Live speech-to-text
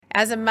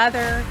As a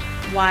mother,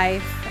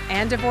 wife,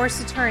 and divorce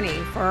attorney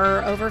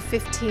for over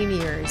 15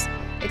 years,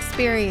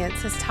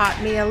 experience has taught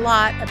me a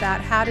lot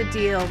about how to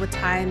deal with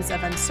times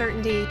of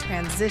uncertainty,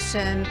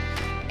 transition,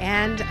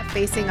 and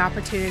facing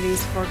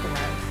opportunities for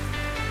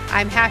growth.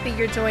 I'm happy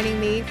you're joining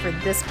me for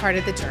this part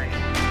of the journey.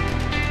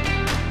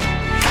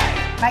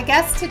 My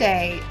guest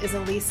today is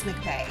Elise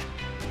McVey.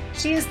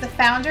 She is the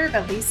founder of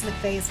Elise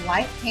McVey's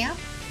Life Camp,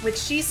 which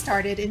she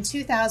started in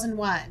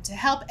 2001 to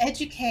help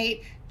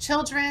educate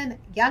children,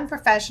 young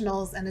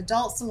professionals, and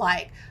adults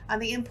alike on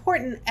the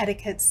important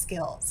etiquette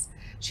skills.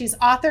 She's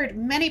authored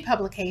many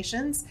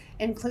publications,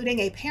 including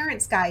A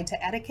Parent's Guide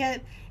to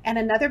Etiquette and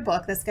another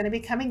book that's going to be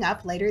coming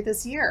up later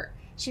this year.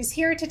 She's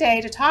here today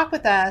to talk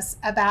with us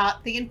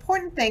about the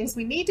important things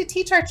we need to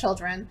teach our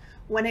children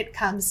when it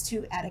comes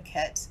to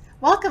etiquette.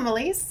 Welcome,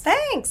 Elise.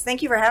 Thanks.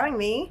 Thank you for having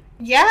me.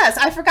 Yes,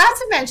 I forgot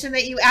to mention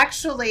that you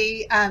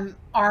actually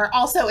are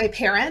also a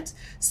parent.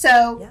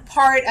 So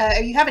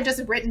you haven't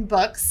just written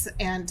books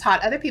and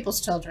taught other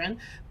people's children,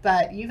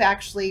 but you've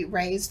actually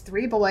raised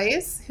 3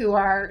 boys who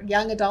are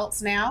young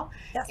adults now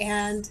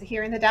and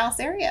here in the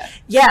Dallas area.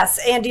 Yes.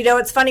 And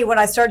it's funny, when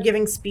I started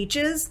giving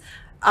speeches,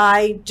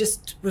 I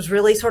just was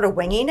really sort of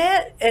winging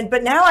it.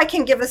 But now I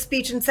can give a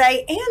speech and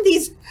say, and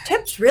these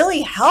tips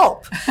really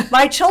help.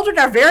 My children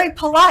are very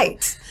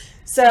polite.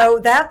 So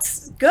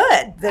that's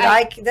good that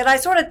I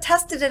sort of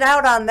tested it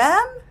out on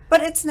them,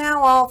 but it's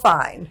now all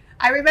fine.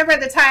 I remember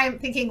at the time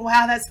thinking,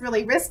 wow, that's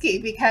really risky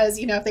because,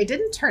 if they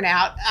didn't turn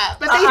out,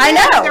 but they did. I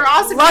know. They're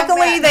awesome.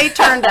 Luckily, they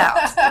turned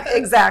out.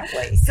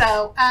 Exactly.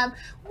 So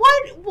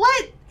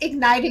what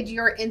ignited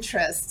your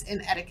interest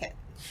in etiquette?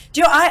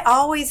 I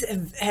always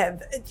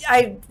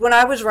when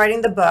I was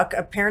writing the book,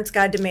 A Parent's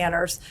Guide to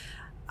Manners,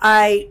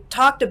 I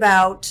talked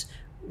about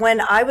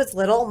when I was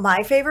little,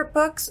 my favorite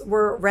books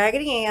were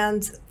Raggedy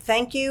Ann's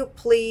Thank You,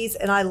 Please,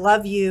 and I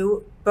Love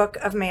You Book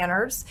of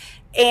Manners,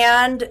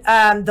 and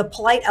The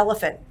Polite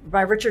Elephant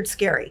by Richard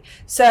Scarry.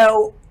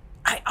 So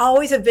I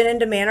always have been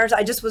into manners.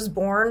 I just was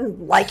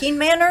born liking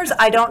manners.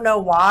 I don't know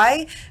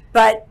why,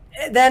 but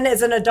then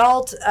as an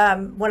adult,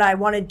 when I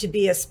wanted to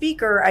be a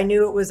speaker, I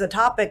knew it was a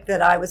topic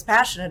that I was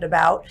passionate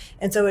about,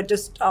 and so it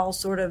just all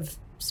sort of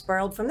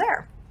spiraled from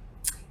there.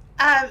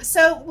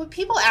 So when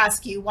people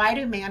ask you, why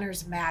do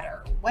manners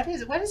matter? What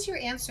is your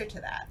answer to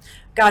that?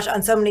 Gosh,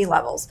 on so many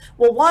levels.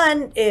 Well,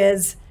 one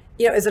is,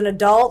 as an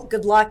adult,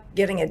 good luck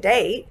getting a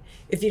date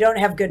if you don't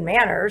have good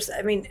manners.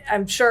 I mean,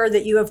 I'm sure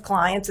that you have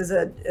clients as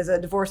a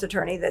divorce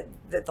attorney that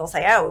they'll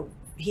say, oh,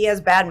 he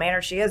has bad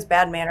manners, she has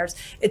bad manners.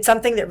 It's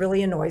something that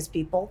really annoys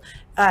people.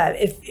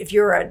 If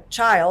you're a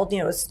child,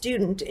 a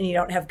student, and you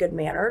don't have good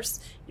manners,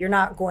 you're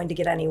not going to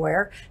get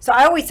anywhere. So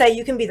I always say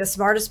you can be the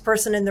smartest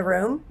person in the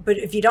room, but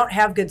if you don't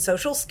have good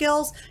social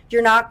skills,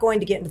 you're not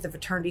going to get into the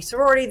fraternity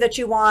sorority that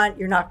you want.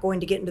 You're not going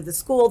to get into the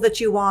school that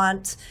you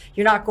want.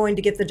 You're not going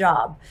to get the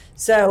job.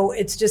 So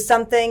it's just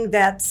something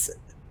that's,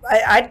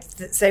 I'd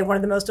say, one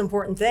of the most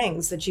important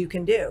things that you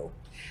can do.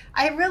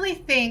 I really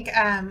think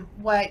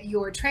what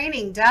your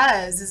training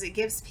does is it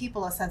gives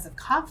people a sense of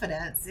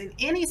confidence in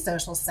any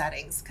social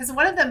settings. Because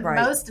one of the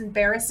most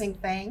embarrassing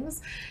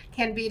things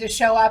can be to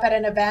show up at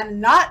an event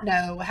and not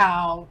know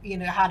how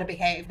to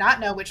behave, not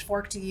know which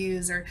fork to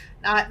use, or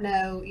not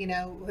know,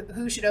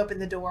 who should open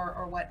the door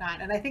or whatnot.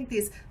 And I think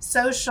these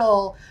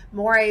social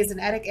mores and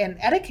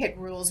etiquette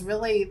rules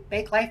really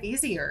make life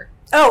easier.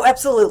 Oh,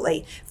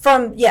 absolutely.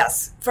 From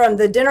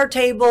the dinner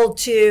table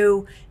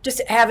to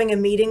just having a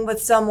meeting with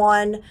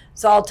someone.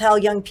 So I'll tell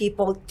young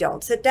people,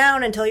 don't sit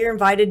down until you're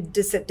invited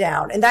to sit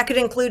down. And that could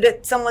include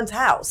at someone's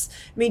house.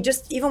 I mean,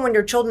 just even when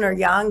your children are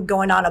young,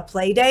 going on a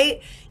play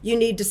date, you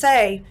need to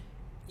say,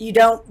 you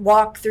don't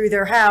walk through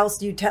their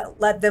house. You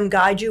let them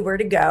guide you where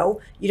to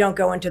go. You don't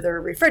go into their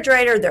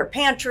refrigerator, their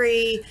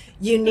pantry.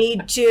 You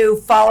need to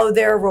follow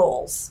their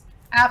rules.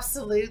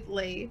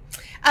 Absolutely.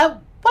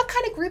 What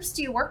kind of groups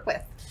do you work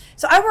with?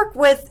 So I work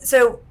with,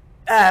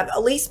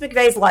 Elise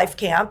McVey's Life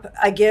Camp.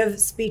 I give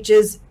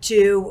speeches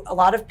to a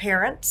lot of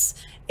parents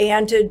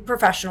and to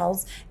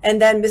professionals.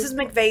 And then Mrs.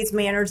 McVey's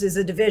Manners is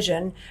a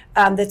division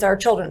that's our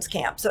children's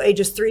camp. So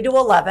ages 3 to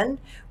 11,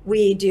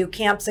 we do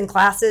camps and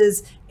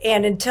classes.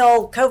 And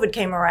until COVID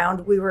came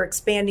around, we were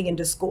expanding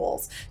into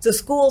schools. So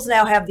schools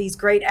now have these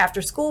great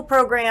after-school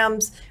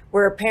programs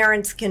where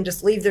parents can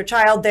just leave their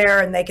child there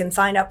and they can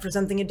sign up for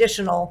something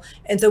additional.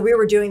 And so we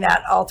were doing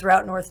that all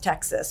throughout North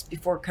Texas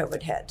before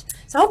COVID hit.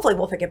 So hopefully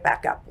we'll pick it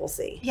back up. We'll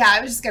see. Yeah,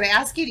 I was just going to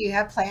ask you, do you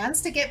have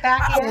plans to get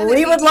back in?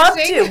 We would love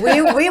to.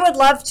 We would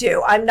love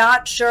to. I'm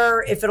not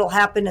sure if it'll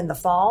happen in the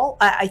fall.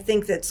 I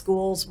think that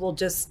schools will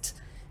just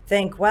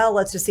think, well,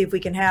 let's just see if we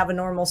can have a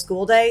normal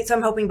school day. So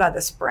I'm hoping by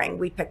the spring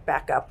we pick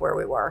back up where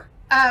we were.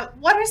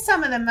 What are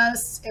some of the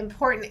most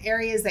important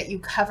areas that you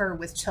cover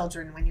with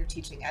children when you're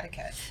teaching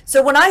etiquette?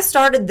 So when I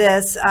started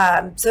this,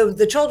 so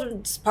the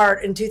children's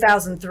part in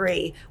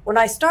 2003, when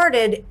I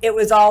started, it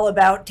was all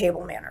about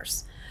table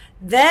manners.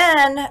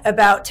 Then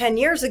about 10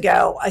 years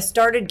ago, I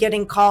started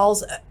getting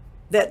calls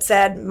that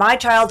said, my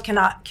child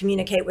cannot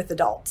communicate with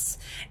adults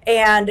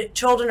and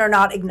children are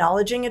not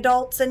acknowledging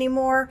adults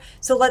anymore.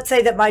 So let's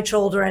say that my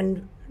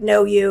children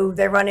know you,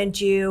 they run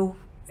into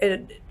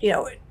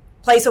you,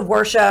 place of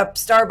worship,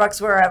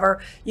 Starbucks,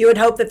 wherever, you would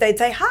hope that they'd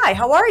say, hi,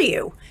 how are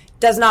you?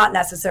 Does not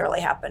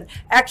necessarily happen.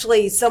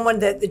 Actually, someone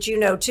that you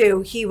know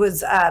too, he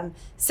was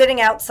sitting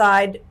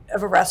outside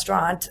of a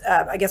restaurant,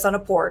 I guess on a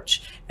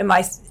porch, and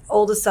my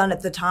oldest son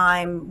at the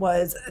time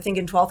was, I think,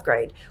 in 12th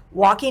grade,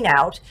 walking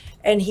out,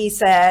 and he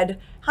said,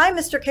 hi,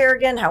 Mr.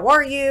 Kerrigan, how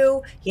are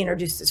you? He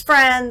introduced his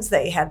friends,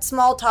 they had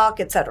small talk,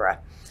 etc.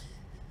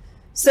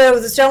 So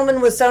this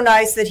gentleman was so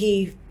nice that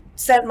he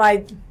sent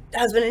my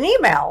husband an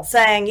email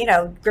saying,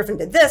 Griffin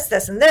did this,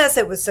 this, and this.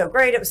 It was so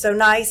great. It was so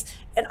nice.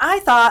 And I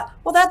thought,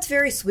 well, that's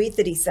very sweet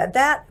that he said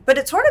that. But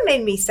it sort of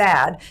made me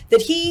sad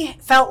that he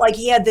felt like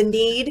he had the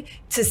need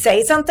to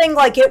say something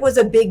like it was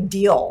a big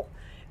deal.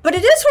 But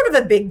it is sort of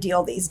a big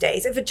deal these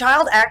days. If a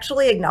child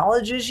actually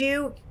acknowledges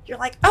you, you're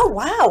like, oh,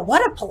 wow,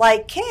 what a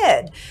polite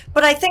kid.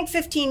 But I think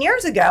 15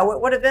 years ago, it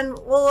would have been,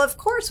 well, of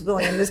course,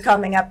 William is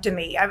coming up to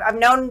me. I've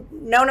known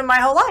him my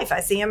whole life.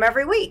 I see him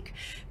every week.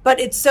 But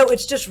it's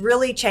just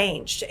really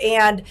changed.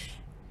 And,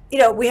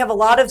 we have a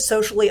lot of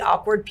socially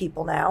awkward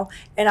people now.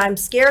 And I'm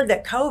scared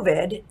that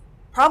COVID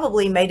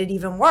probably made it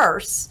even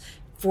worse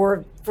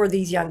for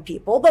these young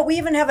people. But we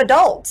even have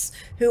adults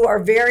who are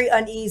very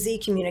uneasy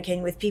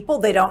communicating with people.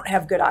 They don't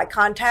have good eye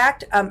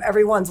contact.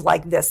 Everyone's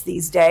like this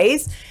these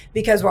days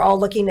because we're all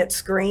looking at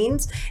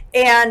screens.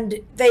 And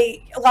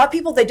a lot of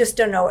people, they just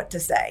don't know what to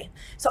say.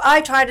 So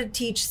I try to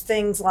teach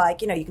things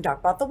like, you can talk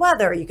about the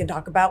weather. You can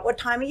talk about what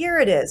time of year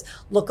it is.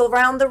 Look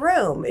around the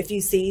room. If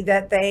you see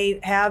that they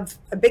have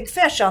a big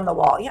fish on the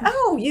wall,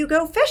 oh, you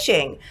go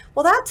fishing.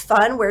 Well, that's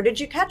fun. Where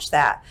did you catch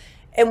that?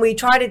 And we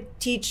try to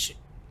teach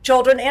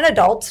children and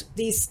adults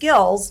these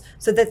skills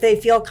so that they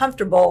feel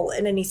comfortable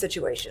in any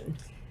situation.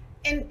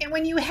 And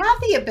when you have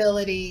the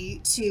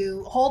ability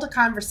to hold a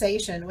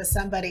conversation with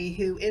somebody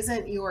who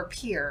isn't your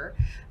peer,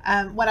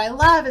 what I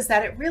love is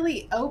that it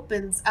really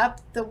opens up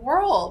the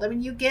world. I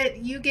mean, you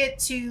get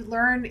to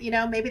learn,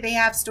 maybe they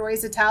have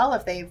stories to tell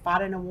if they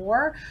fought in a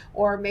war,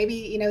 or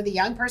maybe, the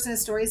young person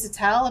has stories to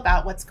tell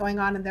about what's going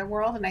on in their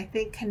world. And I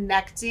think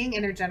connecting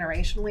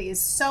intergenerationally is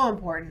so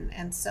important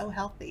and so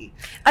healthy.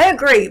 I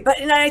agree.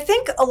 And I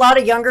think a lot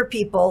of younger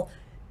people,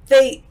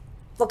 they'll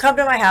come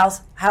to my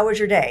house. How was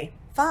your day?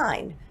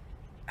 Fine.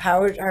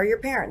 How are your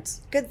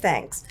parents? Good,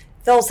 thanks.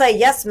 They'll say,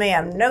 yes,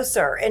 ma'am, no,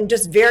 sir, and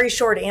just very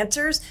short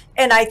answers.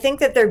 And I think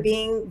that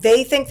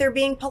they think they're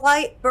being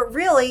polite, but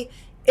really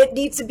it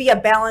needs to be a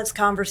balanced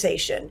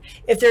conversation.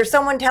 If there's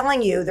someone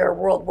telling you their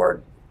World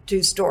War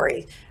II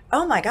story,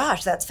 oh my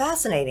gosh, that's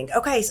fascinating.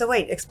 Okay, so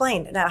wait,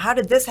 explain. Now, how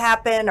did this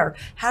happen? Or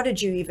how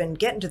did you even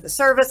get into the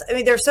service? I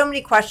mean, there's so many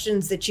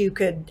questions that you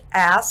could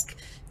ask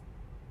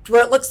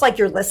where it looks like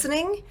you're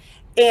listening.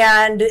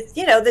 And,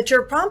 that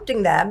you're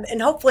prompting them,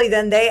 and hopefully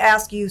then they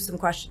ask you some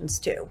questions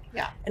too.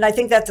 Yeah. And I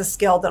think that's a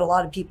skill that a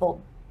lot of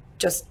people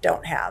just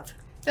don't have.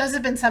 Those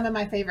have been some of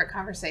my favorite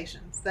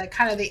conversations,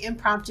 the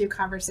impromptu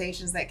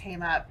conversations that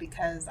came up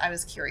because I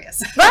was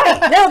curious. Right.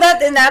 No,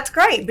 that's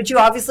great. But you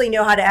obviously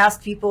know how to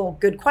ask people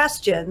good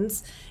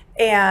questions,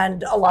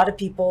 and a lot of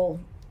people,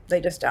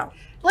 they just don't.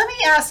 Let me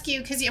ask you,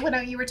 because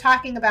when you were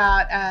talking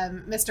about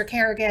Mr.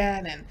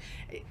 Kerrigan, and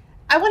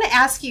I want to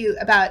ask you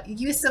about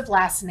use of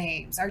last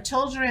names. Are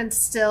children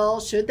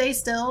should they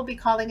still be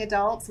calling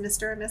adults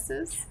Mr. and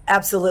Mrs.?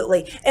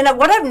 Absolutely. And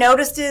what I've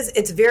noticed is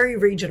it's very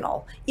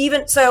regional.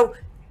 Even so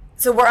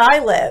where I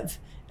live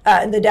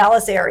in the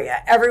Dallas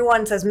area,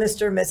 everyone says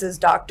Mr., Mrs.,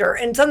 Doctor.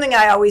 And something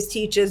I always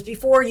teach is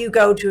before you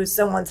go to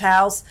someone's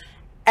house,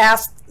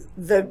 ask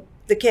the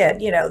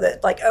kid, that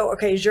like, oh,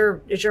 okay, is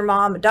your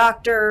mom a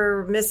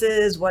doctor,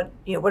 Mrs.? What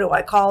do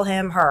I call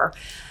him, her?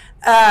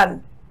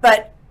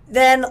 But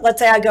then let's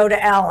say I go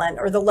to Allen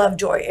or the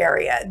Lovejoy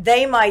area.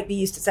 They might be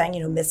used to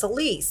saying, Miss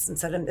Elise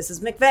instead of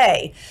Mrs.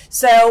 McVeigh.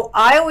 So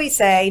I always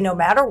say, no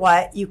matter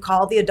what, you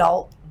call the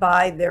adult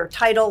by their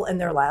title and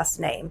their last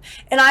name.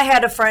 And I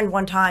had a friend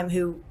one time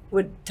who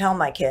would tell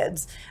my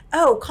kids,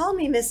 oh, call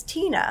me Miss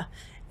Tina.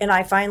 And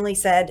I finally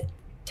said,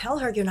 tell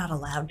her you're not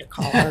allowed to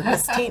call her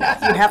Miss Tina.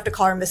 You have to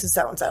call her Mrs.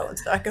 So-and-so. And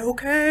it's like,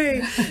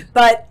 okay.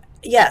 But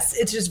yes,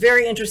 it's just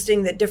very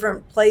interesting that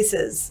different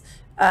places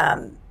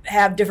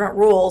have different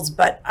rules,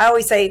 but I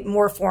always say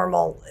more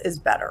formal is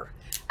better.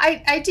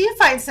 I do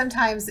find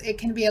sometimes it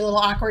can be a little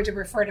awkward to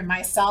refer to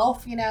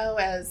myself,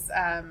 as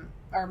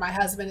or my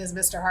husband is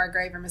Mr.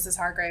 Hargrave or Mrs.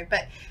 Hargrave,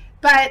 but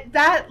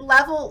that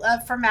level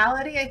of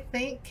formality, I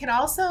think,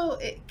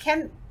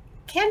 can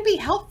be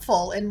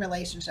helpful in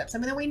relationships. I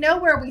mean, we know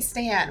where we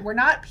stand. We're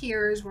not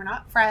peers. We're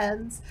not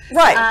friends.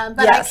 Right.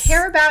 But yes. I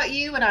care about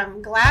you, and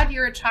I'm glad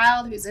you're a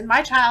child who's in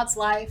my child's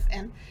life.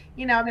 And,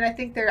 I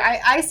think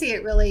I see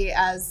it really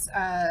as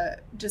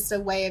just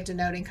a way of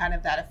denoting kind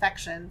of that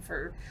affection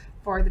for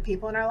the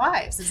people in our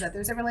lives, is that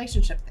there's a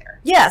relationship there.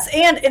 Yes.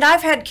 And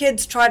I've had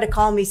kids try to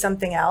call me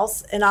something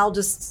else, and I'll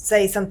just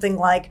say something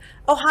like,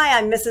 oh, hi,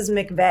 I'm Mrs.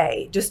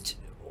 McVeigh. Just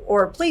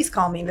or please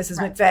call me Mrs.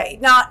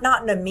 McVeigh.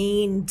 Not in a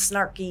mean,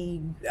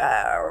 snarky,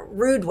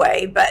 rude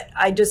way, but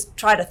I just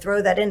try to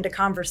throw that into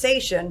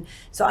conversation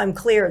so I'm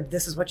clear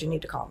this is what you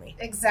need to call me.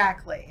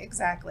 Exactly.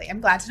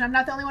 I'm glad to know I'm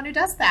not the only one who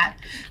does that.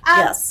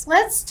 Yes.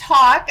 Let's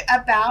talk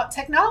about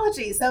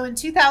technology. So in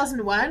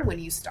 2001, when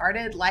you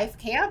started Life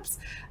Camps,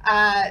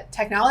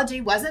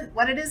 technology wasn't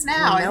what it is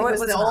now. No, I think it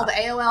was the old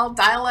AOL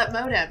dial-up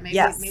modem.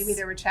 Maybe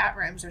there were chat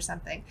rooms or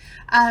something.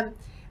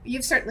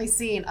 You've certainly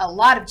seen a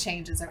lot of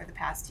changes over the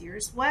past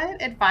years.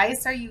 What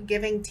advice are you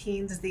giving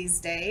teens these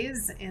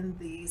days in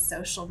the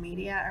social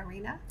media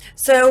arena?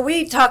 So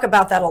we talk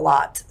about that a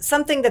lot.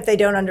 Something that they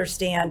don't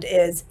understand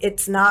is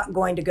it's not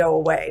going to go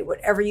away.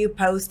 Whatever you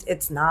post,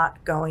 it's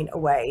not going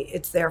away.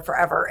 It's there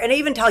forever. And I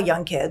even tell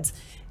young kids,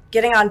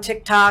 getting on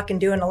TikTok and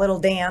doing a little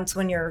dance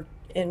when you're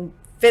in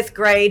 5th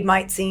grade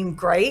might seem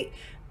great,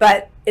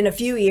 but in a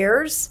few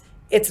years,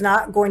 it's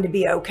not going to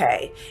be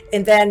okay.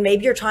 And then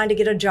maybe you're trying to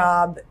get a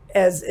job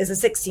as a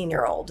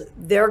 16-year-old.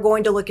 They're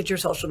going to look at your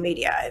social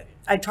media.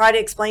 I try to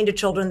explain to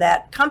children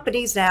that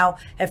companies now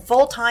have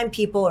full-time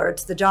people, or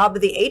it's the job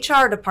of the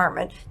HR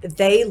department, that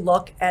they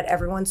look at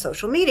everyone's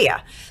social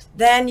media.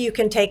 Then you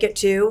can take it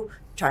to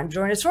trying to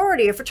join a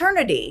sorority, a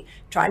fraternity,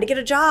 trying to get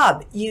a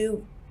job.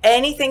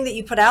 Anything that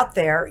you put out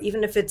there,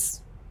 even if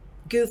it's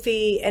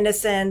goofy,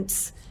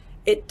 innocent,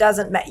 it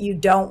doesn't matter. You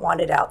don't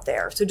want it out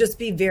there. So just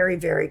be very,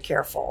 very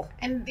careful.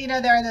 And,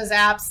 there are those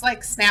apps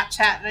like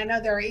Snapchat, and I know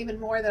there are even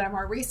more that are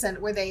more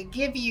recent, where they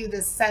give you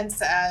this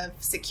sense of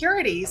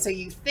security. So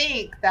you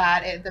think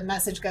that the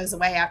message goes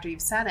away after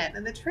you've sent it.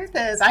 And the truth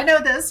is, I know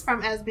this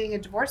from as being a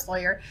divorce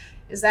lawyer,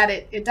 is that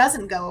it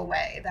doesn't go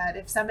away. That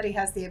if somebody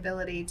has the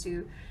ability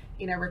to,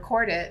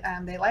 record it,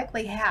 they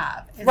likely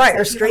have. And right,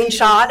 so or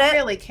screenshot it.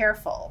 Really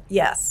careful.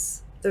 Yes.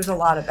 There's a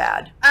lot of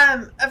bad.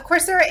 Of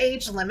course, there are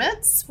age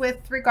limits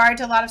with regard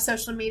to a lot of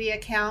social media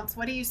accounts.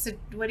 What do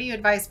you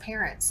advise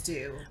parents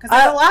do? Because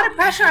there's a lot of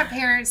pressure on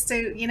parents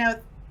to,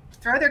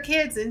 throw their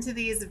kids into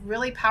these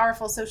really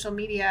powerful social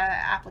media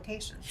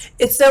applications.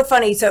 It's so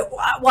funny. So,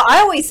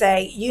 I always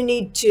say you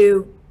need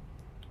to,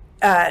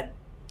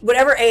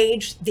 whatever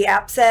age the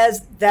app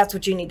says, that's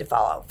what you need to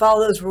follow.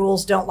 Follow those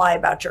rules. Don't lie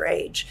about your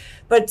age.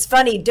 But it's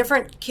funny,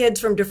 different kids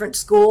from different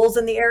schools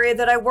in the area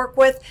that I work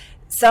with,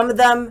 some of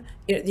them,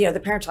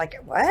 the parents are like,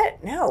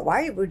 what? No,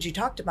 why would you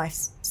talk to my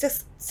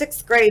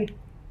sixth grade,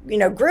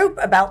 group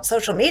about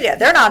social media?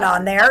 They're not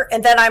on there.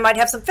 And then I might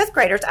have some 5th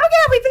graders. Oh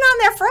yeah, we've been on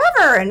there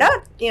forever, and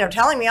not,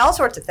 telling me all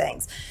sorts of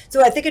things.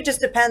 So I think it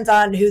just depends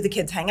on who the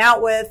kids hang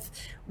out with,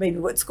 maybe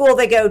what school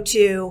they go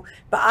to.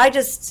 But I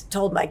just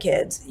told my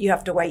kids, you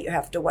have to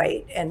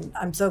wait. And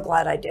I'm so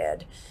glad I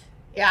did.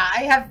 Yeah,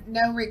 I have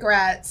no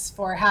regrets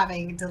for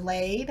having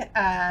delayed.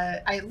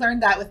 I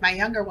learned that with my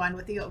younger one.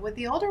 With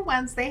the older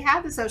ones, they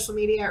had the social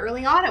media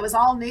early on. It was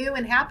all new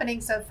and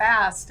happening so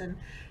fast, and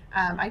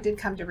I did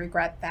come to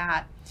regret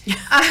that.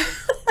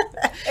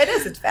 It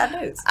is. It's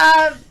bad news.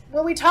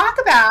 When we talk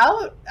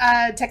about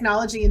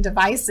technology and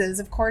devices,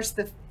 of course,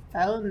 the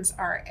phones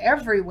are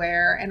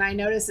everywhere, and I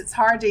notice it's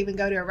hard to even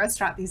go to a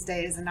restaurant these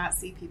days and not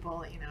see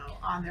people,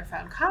 on their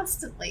phone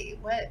constantly.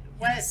 What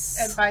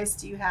advice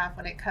do you have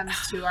when it comes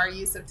to our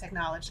use of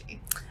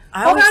technology?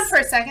 Hold on for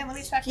a second. Let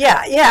me check.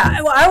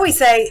 Yeah. Well, I always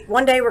say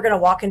one day we're going to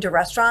walk into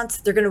restaurants.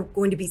 They're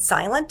going to be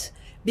silent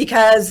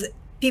because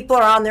people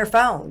are on their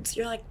phones.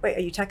 You're like, wait,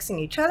 are you texting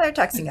each other,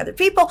 texting other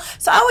people?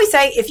 So I always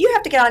say, if you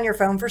have to get on your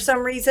phone for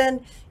some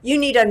reason, you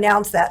need to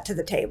announce that to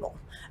the table.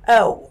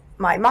 Oh,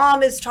 my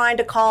mom is trying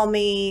to call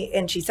me,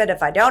 and she said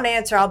if I don't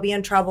answer, I'll be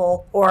in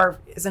trouble. Or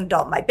as an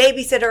adult, my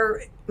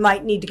babysitter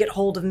might need to get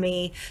hold of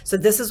me. So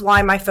this is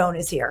why my phone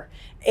is here.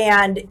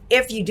 And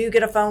if you do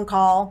get a phone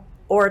call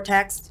or a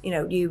text,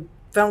 you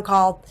phone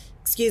call,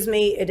 excuse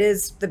me, it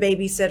is the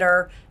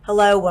babysitter.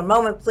 Hello, one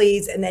moment,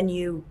 please. And then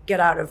you get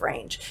out of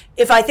range.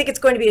 If I think it's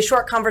going to be a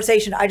short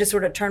conversation, I just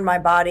sort of turn my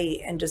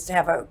body and just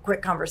have a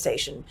quick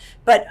conversation.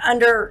 But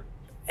under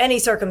any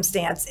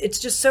circumstance, it's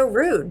just so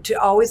rude to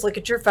always look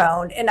at your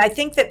phone. And I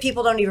think that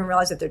people don't even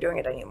realize that they're doing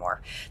it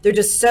anymore. They're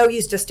just so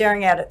used to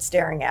staring at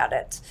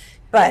it.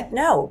 But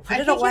no, put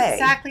it away. I think you're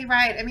exactly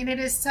right. I mean, it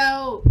is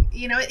so,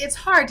 it's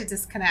hard to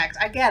disconnect.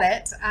 I get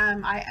it.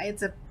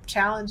 It's a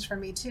challenge for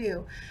me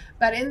too.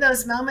 But in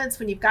those moments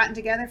when you've gotten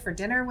together for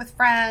dinner with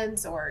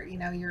friends, or,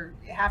 you're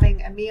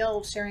having a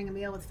meal, sharing a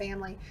meal with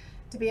family,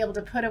 to be able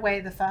to put away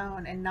the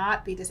phone and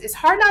not be it's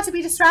hard not to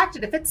be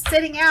distracted. If it's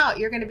sitting out,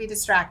 you're going to be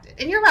distracted.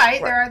 And you're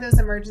right, there are those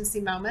emergency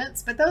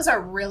moments, but those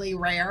are really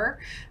rare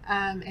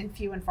and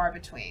few and far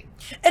between.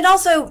 And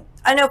also,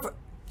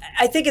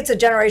 I think it's a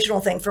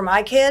generational thing for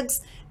my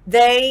kids.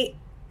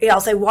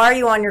 I'll say, why are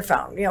you on your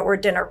phone? We're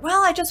at dinner.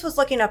 Well, I just was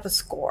looking up a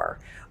score.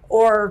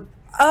 Or,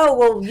 oh,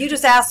 well, you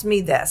just asked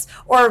me this.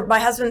 Or my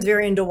husband's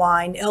very into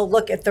wine. He'll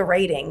look at the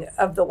rating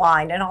of the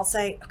wine, and I'll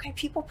say, okay,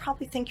 people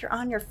probably think you're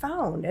on your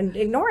phone and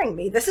ignoring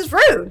me. This is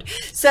rude.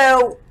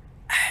 So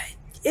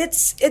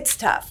It's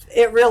tough.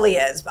 It really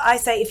is. But I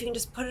say if you can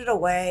just put it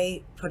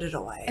away, put it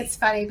away. It's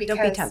funny because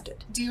don't be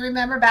tempted. Do you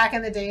remember back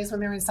in the days when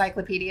there were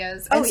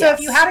encyclopedias? Oh, And so if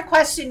you had a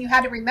question, you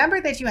had to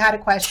remember that you had a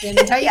question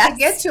until you could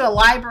get to a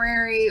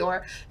library,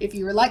 or if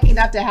you were lucky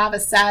enough to have a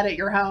set at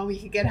your home, you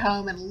could get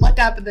home and look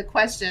up the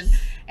question.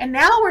 And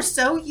now we're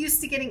so used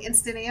to getting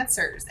instant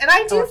answers. And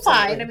I do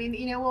find, I mean,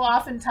 we'll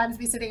oftentimes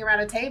be sitting around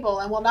a table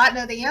and we'll not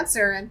know the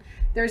answer, and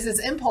there's this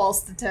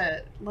impulse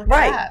to look it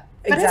up.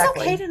 But it's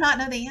okay to not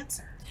know the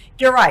answer.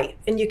 You're right.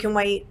 And you can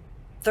wait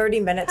 30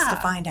 minutes to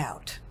find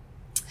out.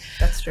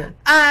 That's true.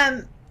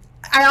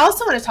 I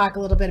also want to talk a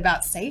little bit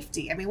about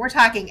safety. I mean, we're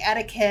talking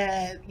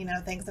etiquette,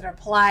 things that are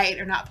polite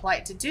or not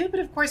polite to do.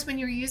 But of course, when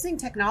you're using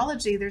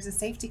technology, there's a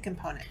safety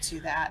component to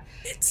that.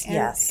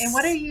 And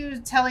what are you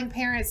telling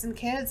parents and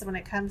kids when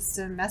it comes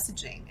to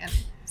messaging?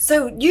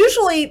 So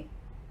usually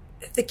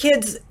the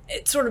kids,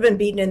 it's sort of been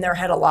beaten in their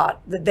head a lot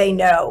that they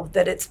know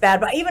that it's bad.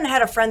 But I even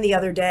had a friend the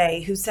other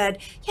day who said,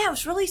 yeah, it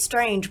was really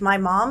strange. My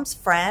mom's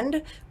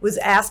friend was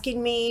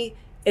asking me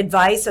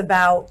advice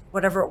about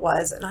whatever it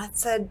was. And I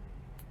said,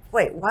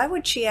 wait, why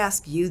would she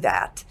ask you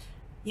that?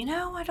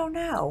 I don't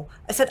know.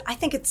 I said, I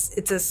think it's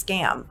a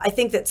scam. I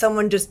think that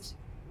someone just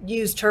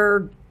used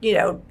her,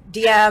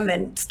 DM,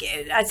 and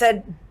I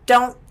said,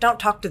 don't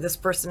talk to this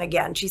person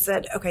again. She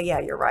said, okay, yeah,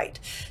 you're right.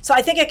 So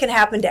I think it can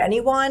happen to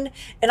anyone.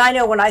 And I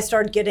know when I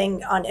started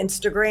getting on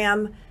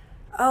Instagram,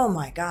 oh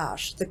my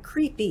gosh, the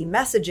creepy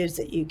messages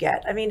that you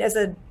get. I mean, as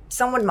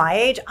someone my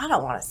age, I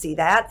don't want to see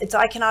that. And so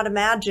I cannot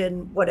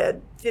imagine what a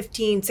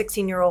 15,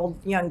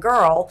 16-year-old young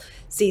girl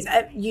sees.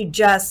 I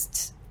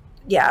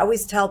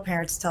always tell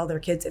parents to tell their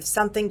kids, if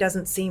something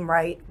doesn't seem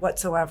right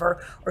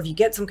whatsoever, or if you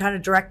get some kind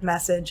of direct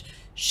message,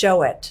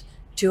 show it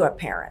to a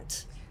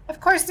parent. Of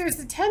course, there's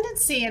a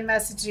tendency in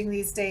messaging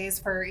these days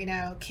for,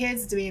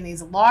 kids doing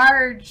these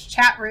large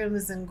chat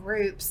rooms and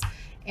groups.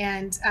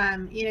 And,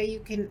 you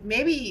can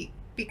maybe,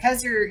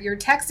 because you're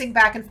texting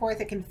back and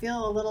forth, it can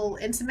feel a little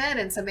intimate.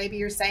 And so maybe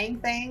you're saying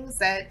things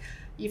that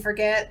you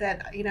forget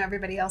that,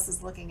 everybody else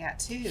is looking at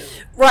too.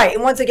 Right.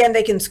 And once again,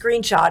 they can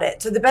screenshot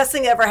it. So the best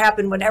thing that ever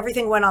happened when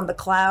everything went on the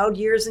cloud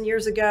years and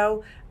years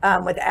ago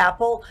with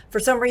Apple, for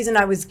some reason,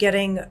 I was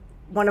getting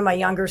one of my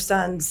younger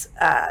sons,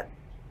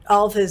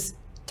 all of his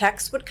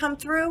texts would come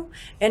through,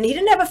 and he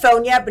didn't have a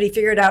phone yet, but he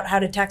figured out how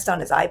to text on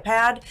his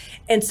iPad.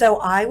 And so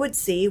I would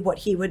see what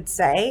he would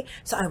say.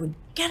 So I would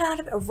get out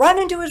of it, run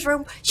into his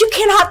room. You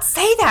cannot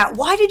say that.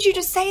 Why did you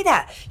just say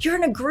that? You're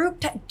in a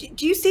group.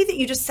 Do you see that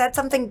you just said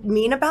something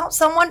mean about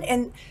someone?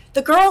 And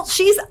the girl,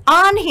 she's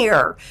on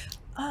here.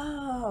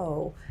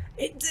 Oh,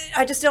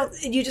 I just don't,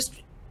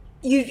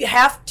 you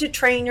have to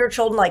train your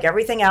children like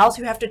everything else.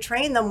 You have to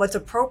train them what's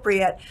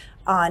appropriate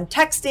on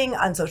texting,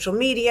 on social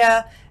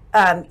media,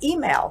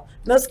 email.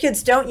 Most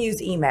kids don't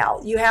use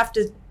email. You have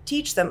to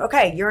teach them,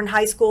 okay, you're in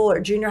high school or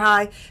junior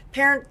high.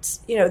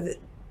 Parents,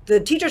 the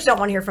teachers don't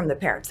want to hear from the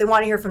parents. They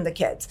want to hear from the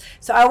kids.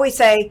 So I always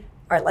say,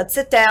 all right, let's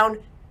sit down,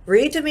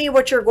 read to me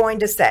what you're going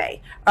to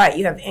say. All right,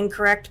 you have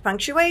incorrect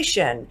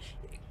punctuation.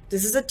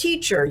 This is a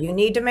teacher. You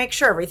need to make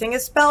sure everything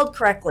is spelled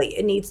correctly.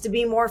 It needs to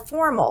be more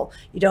formal.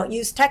 You don't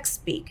use text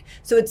speak.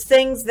 So it's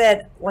things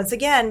that, once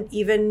again,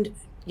 even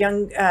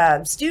young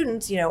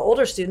students,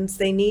 older students,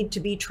 they need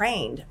to be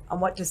trained on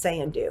what to say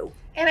and do.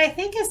 And I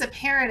think as a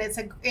parent,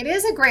 it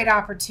is a great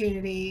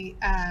opportunity.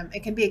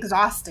 It can be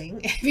exhausting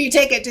if you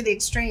take it to the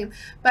extreme,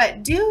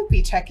 but do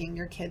be checking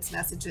your kids'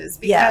 messages,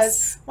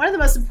 because one of the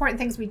most important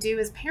things we do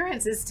as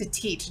parents is to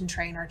teach and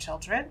train our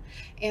children.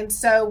 And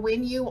so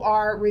when you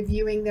are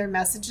reviewing their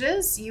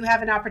messages, you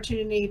have an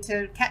opportunity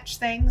to catch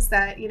things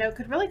that,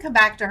 could really come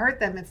back to hurt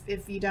them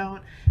if you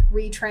don't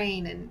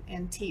retrain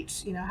and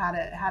teach, how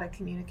to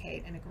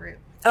communicate in a group.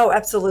 Oh,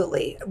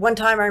 absolutely. One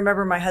time I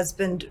remember my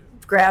husband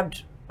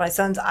grabbed my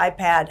son's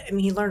iPad. I mean,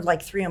 he learned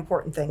like 3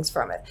 important things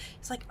from it.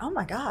 He's like, oh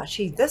my gosh,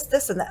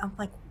 this, and that. I'm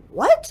like,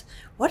 what?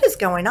 What is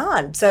going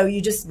on? So you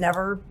just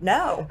never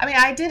know. I mean,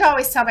 I did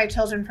always tell my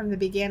children from the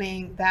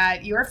beginning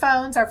that your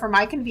phones are for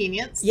my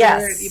convenience.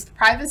 Yes.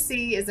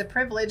 Privacy is a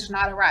privilege,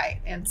 not a right.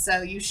 And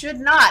so you should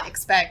not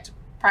expect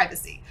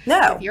privacy.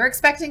 No. If you're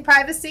expecting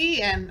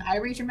privacy and I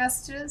read your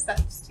messages,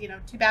 that's,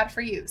 too bad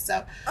for you.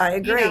 So I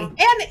agree.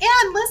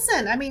 And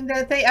listen, I mean,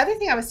 the other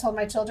thing I was told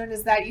my children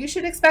is that you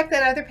should expect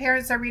that other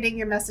parents are reading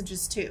your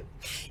messages too.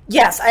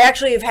 Yes, I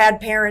actually have had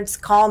parents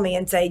call me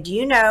and say, do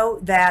you know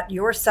that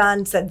your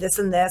son said this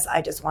and this?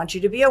 I just want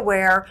you to be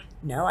aware.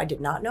 No, I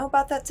did not know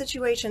about that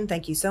situation.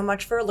 Thank you so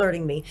much for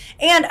alerting me.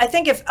 And I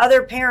think if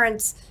other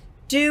parents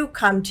do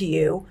come to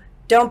you,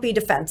 don't be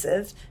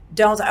defensive.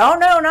 Don't say, oh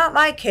no, not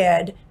my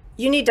kid.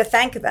 You need to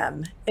thank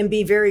them and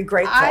be very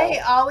grateful.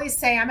 I always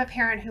say I'm a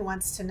parent who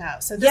wants to know.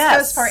 So this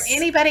goes for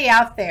anybody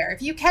out there.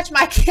 If you catch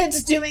my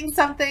kids doing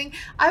something,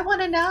 I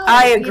want to know.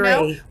 I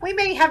agree. We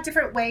may have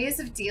different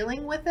ways of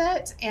dealing with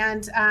it,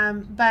 and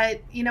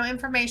but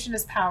information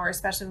is power,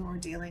 especially when we're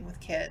dealing with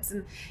kids.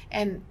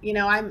 And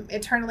I'm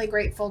eternally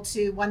grateful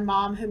to one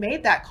mom who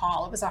made that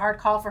call. It was a hard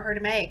call for her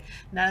to make.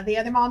 None of the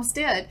other moms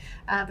did,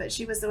 but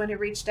she was the one who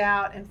reached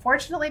out. And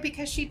fortunately,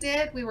 because she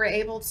did, we were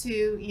able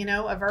to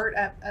avert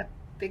a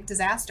big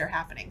disaster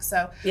happening.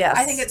 So yes.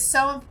 I think it's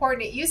so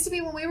important. It used to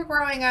be when we were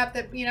growing up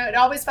that, it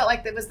always felt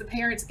like it was the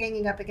parents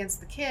ganging up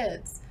against the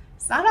kids.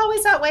 It's not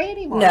always that way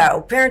anymore.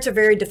 No, parents are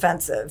very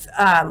defensive.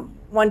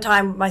 One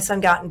time my son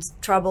got in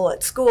trouble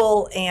at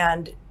school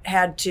and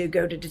had to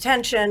go to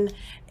detention,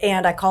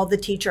 and I called the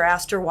teacher,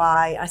 asked her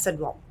why. I said,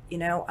 well,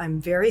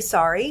 I'm very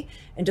sorry,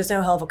 and just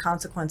know he'll have a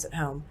consequence at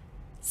home.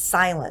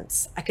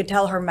 Silence. I could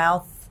tell her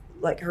mouth,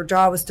 like her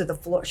jaw was to the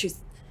floor. She's,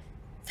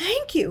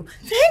 thank you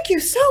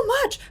so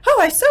much. Oh,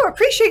 I so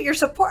appreciate your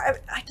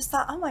support. I just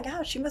thought, oh my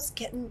gosh, she must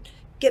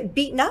get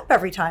beaten up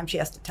every time she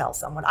has to tell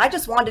someone. I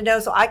just wanted to know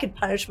so I could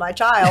punish my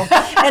child.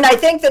 And I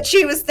think that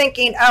she was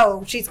thinking,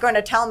 oh, she's going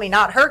to tell me,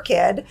 not her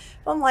kid.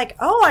 I'm like,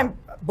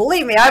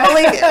 believe me, I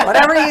believe you,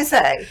 whatever you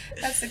say.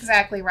 That's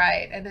exactly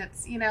right. And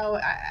it's,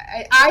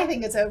 I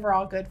think it's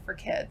overall good for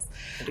kids.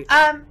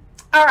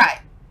 All right.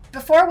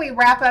 Before we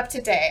wrap up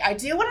today, I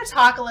do want to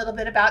talk a little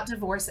bit about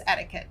divorce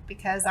etiquette,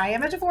 because I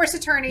am a divorce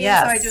attorney.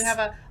 Yes. So I do have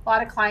a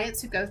lot of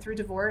clients who go through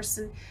divorce,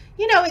 and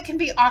it can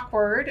be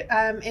awkward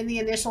in the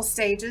initial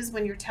stages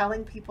when you're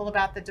telling people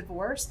about the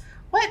divorce.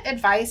 What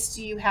advice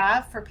do you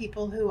have for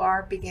people who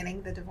are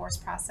beginning the divorce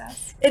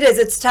process?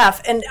 It's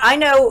tough. And I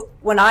know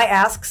when I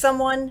ask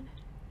someone,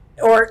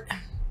 or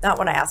not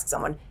when I ask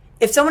someone,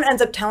 if someone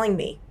ends up telling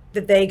me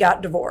that they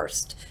got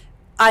divorced,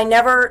 I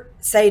never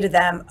say to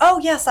them, oh,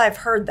 yes, I've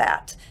heard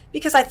that.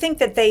 Because I think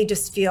that they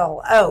just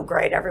feel, oh,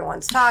 great,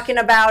 everyone's talking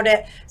about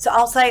it. So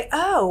I'll say,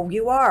 oh,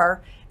 you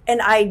are. And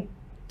I,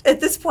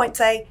 at this point,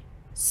 say,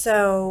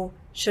 so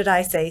should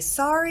I say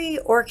sorry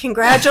or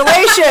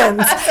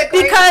congratulations?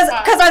 because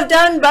I've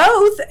done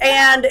both.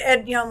 And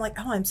I'm like,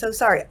 oh, I'm so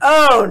sorry.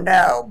 Oh,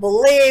 no,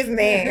 believe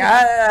me.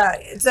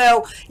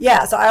 So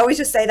I always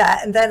just say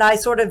that. And then I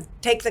sort of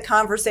take the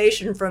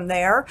conversation from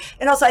there.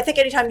 And also, I think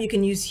anytime you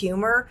can use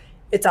humor,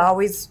 it's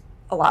always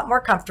a lot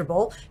more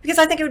comfortable, because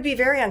I think it would be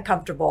very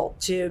uncomfortable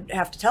to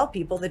have to tell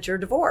people that you're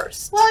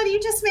divorced. Well, and you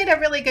just made a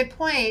really good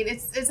point.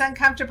 It's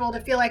uncomfortable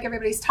to feel like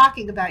everybody's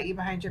talking about you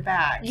behind your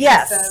back.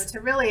 Yes. And so to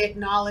really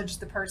acknowledge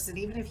the person,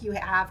 even if you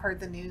have heard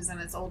the news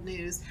and it's old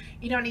news,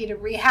 you don't need to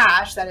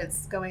rehash that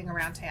it's going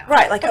around town.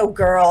 Right. Like, oh,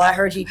 girl, I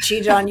heard he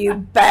cheated on you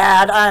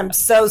bad. I'm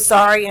so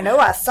sorry.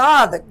 I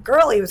saw the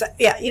girl he was.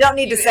 Yeah, you don't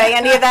need to say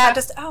any of that.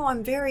 Just, oh,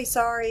 I'm very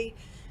sorry.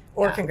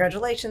 Or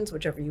congratulations,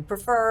 whichever you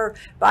prefer.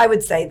 But I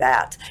would say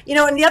that.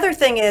 And the other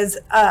thing is,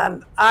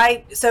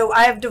 I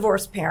have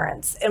divorced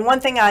parents. And one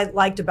thing I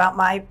liked about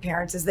my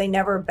parents is they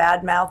never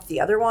badmouthed the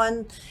other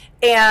one.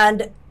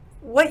 And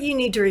what you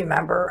need to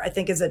remember, I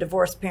think, as a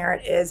divorced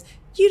parent is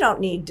you don't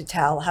need to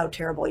tell how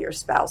terrible your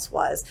spouse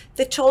was.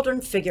 The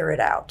children figure it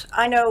out.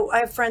 I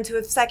have friends who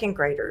have second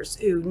graders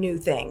who knew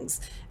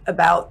things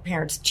about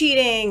parents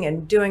cheating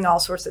and doing all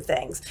sorts of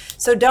things.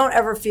 So don't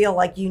ever feel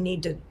like you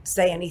need to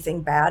say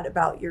anything bad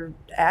about your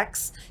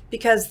ex,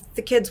 because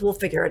the kids will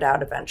figure it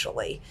out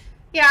eventually.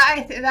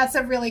 Yeah, that's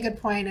a really good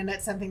point, and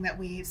it's something that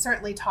we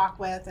certainly talk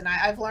with. And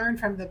I've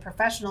learned from the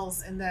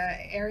professionals in the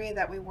area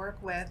that we work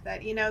with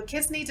that,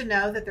 kids need to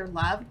know that they're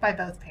loved by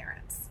both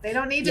parents. They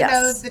don't need to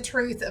know the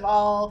truth of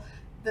all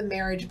the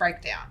marriage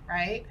breakdown,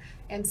 right?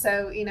 And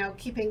so,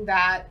 keeping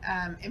that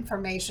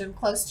information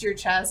close to your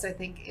chest, I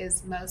think,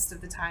 is most of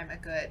the time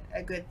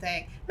a good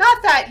thing.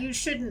 Not that you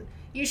shouldn't.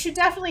 You should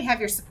definitely have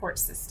your support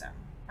system,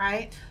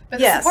 right? But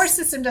the support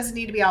system doesn't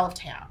need to be all of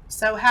town.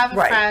 So have a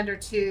friend or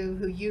two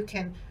who you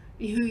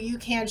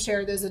can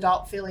share those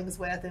adult feelings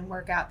with and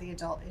work out the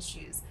adult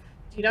issues.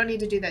 You don't need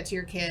to do that to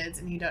your kids,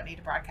 and you don't need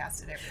to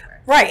broadcast it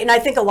everywhere. Right. And I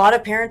think a lot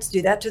of parents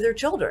do that to their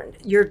children.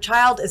 Your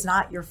child is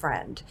not your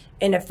friend.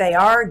 And if they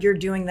are, you're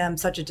doing them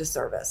such a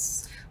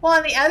disservice. Well,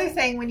 and the other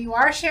thing, when you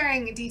are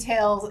sharing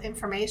detailed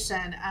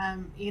information,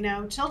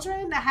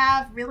 children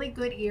have really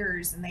good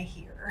ears and they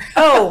hear.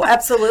 Oh,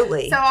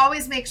 absolutely. So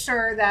always make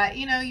sure that,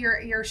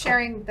 you're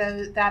sharing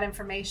that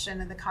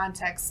information in the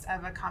context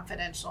of a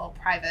confidential,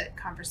 private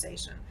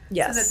conversation.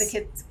 Yes. So that the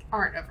kids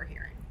aren't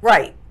overhearing.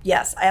 Right.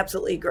 Yes, I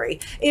absolutely agree.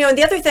 And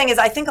the other thing is,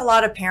 I think a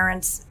lot of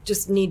parents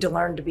just need to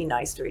learn to be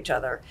nice to each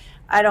other.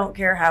 I don't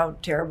care how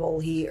terrible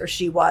he or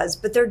she was,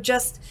 but they're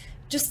just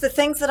the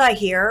things that I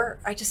hear,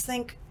 I just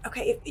think,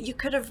 okay, if you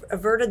could have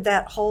averted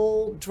that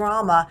whole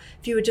drama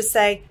if you would just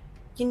say,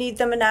 you need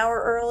them an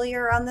hour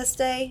earlier on this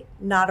day?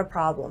 Not a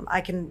problem. I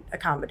can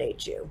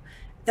accommodate you.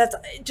 That's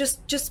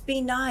just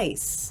be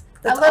nice.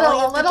 That's a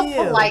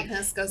little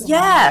politeness goes a long way.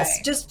 Yes,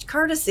 just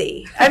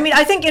courtesy. I mean,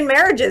 I think in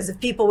marriages, if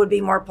people would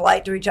be more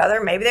polite to each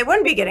other, maybe they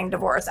wouldn't be getting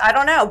divorced. I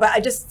don't know. But I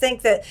just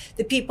think that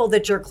the people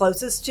that you're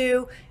closest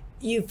to,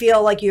 you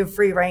feel like you have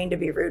free reign to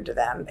be rude to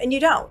them. And you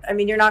don't. I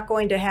mean, you're not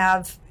going to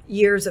have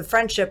years of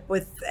friendship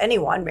with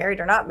anyone, married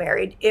or not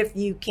married, if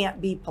you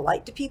can't be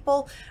polite to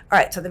people. All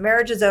right, so the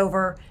marriage is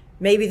over.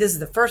 Maybe this is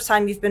the first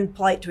time you've been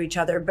polite to each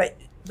other. But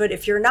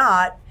if you're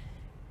not,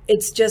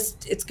 it's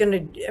going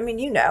to, I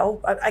mean,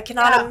 I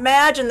cannot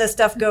imagine this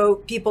stuff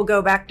people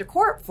go back to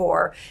court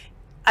for.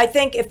 I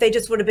think if they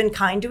just would have been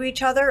kind to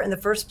each other in the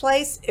first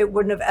place, it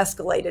wouldn't have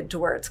escalated to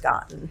where it's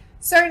gotten.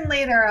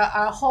 Certainly, there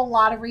are a whole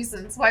lot of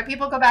reasons why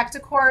people go back to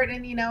court,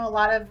 and a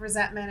lot of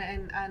resentment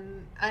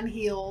and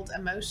unhealed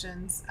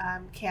emotions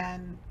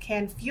can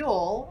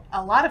fuel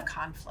a lot of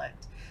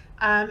conflict.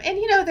 And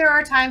there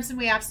are times when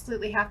we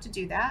absolutely have to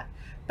do that,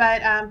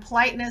 but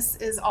politeness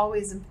is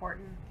always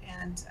important.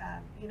 And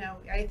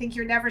I think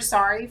you're never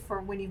sorry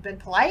for when you've been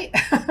polite,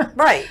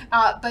 right?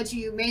 But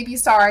you may be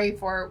sorry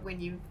for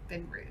when you've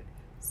been rude.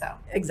 So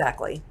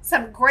exactly.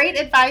 Some great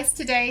advice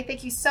today.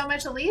 Thank you so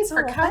much, Elise,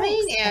 for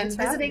coming and Thanks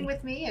visiting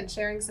with me and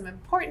sharing some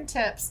important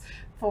tips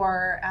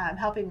for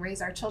helping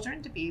raise our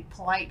children to be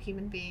polite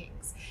human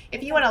beings.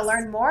 If you want to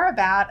learn more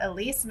about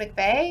Elise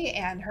McVey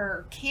and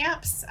her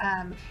camps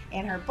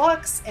and her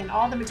books and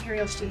all the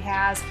materials she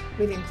has,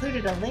 we've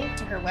included a link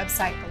to her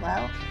website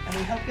below, and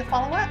we hope you'll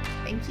follow up.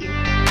 Thank you.